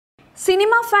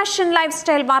Cinema fashion life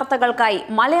style വാർത്തകൾക്കായി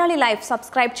Malayali life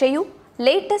subscribe ചെയ്യൂ.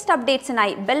 Latest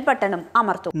അപ്ഡേറ്റ്സിനായി bell ബട്ടണും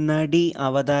അമർത്തൂ. നടി,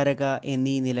 അവതാരക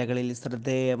എന്നീ നിലകളിൽ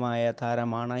ശ്രദ്ധേയമായ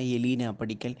താരമാണ് എലീന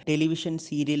പടിക്കൽ. ടെലിവിഷൻ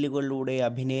സീരിയലുകളിലൂടെ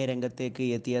അഭിനയ രംഗത്തേക്ക്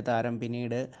എത്തിയ താരം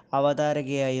പിന്നീട്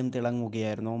അവതാരകയായും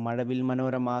തിളങ്ങുകയായിരുന്നു. മഴവിൽ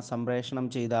മനോരമ സംപ്രേഷണം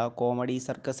ചെയ്ത കോമഡി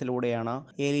സർക്കസിലൂടെയാണ്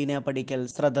എലീന പടിക്കൽ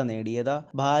ശ്രദ്ധ നേടിയത്.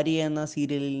 ഭാര്യ എന്ന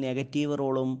സീരിയലിൽ നെഗറ്റീവ്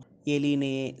റോളും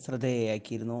എലീനയെ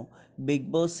ശ്രദ്ധേയയാക്കിയിരുന്നു. ബിഗ്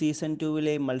ബോസ് സീസൺ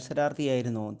 2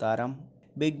 മത്സരാർത്ഥിയായിരുന്നു താരം.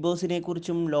 ബിഗ്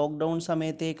ബോസിനെക്കുറിച്ചും ലോക്ക്ഡൗൺ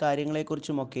സമയത്തെ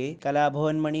കാര്യങ്ങളെക്കുറിച്ചുമൊക്കെ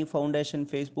കലാഭവൻ മണി ഫൗണ്ടേഷൻ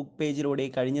ഫേസ്ബുക്ക് പേജിലൂടെ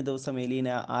കഴിഞ്ഞ ദിവസം എലീന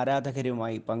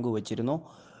ആരാധകരുമായി പങ്കുവച്ചിരുന്നു.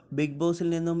 ബിഗ് ബോസിൽ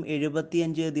നിന്നും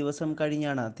 75 ദിവസം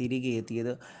കഴിഞ്ഞാണ് തിരികെ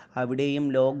എത്തിയത്. അവിടെയും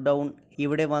ലോക്ക്ഡൗൺ,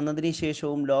 ഇവിടെ വന്നതിന്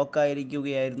ശേഷവും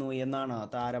ലോക്കായിരിക്കുകയായിരുന്നു എന്നാണ്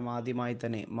താരം ആദ്യമായി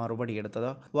തന്നെ മറുപടിയെടുത്തത്.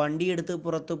 വണ്ടിയെടുത്ത്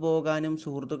പുറത്തു പോകാനും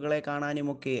സുഹൃത്തുക്കളെ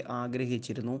കാണാനുമൊക്കെ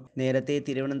ആഗ്രഹിച്ചിരുന്നു. നേരത്തെ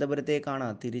തിരുവനന്തപുരത്തേക്കാണ്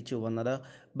തിരിച്ചു വന്നത്.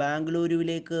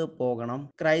 ബാംഗ്ലൂരുവിലേക്ക് പോകണം.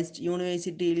 ക്രൈസ്റ്റ്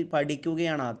യൂണിവേഴ്സിറ്റിയിൽ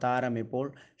പഠിക്കുകയാണ് താരം ഇപ്പോൾ.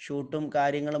 ഷൂട്ടും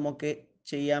കാര്യങ്ങളുമൊക്കെ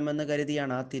ചെയ്യാമെന്ന്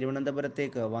കരുതിയാണ്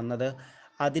തിരുവനന്തപുരത്തേക്ക് വന്നത്.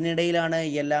 അതിനിടയിലാണ്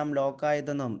എല്ലാം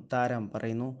ലോക്കായതെന്നും താരം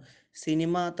പറയുന്നു.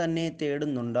 സിനിമ തന്നെ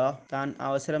തേടുന്നുണ്ടോ? താൻ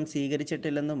അവസരം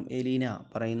സ്വീകരിച്ചിട്ടില്ലെന്നും എലീന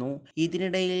പറയുന്നു.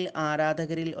 ഇതിനിടയിൽ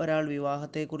ആരാധകരിൽ ഒരാൾ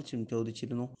വിവാഹത്തെക്കുറിച്ചും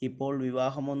ചോദിച്ചിരുന്നു. ഇപ്പോൾ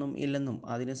വിവാഹമൊന്നും ഇല്ലെന്നും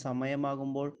അതിന്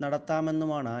സമയമാകുമ്പോൾ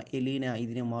നടത്താമെന്നുമാണ് എലീന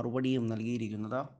ഇതിന് മറുപടിയും നൽകിയിരിക്കുന്നത്.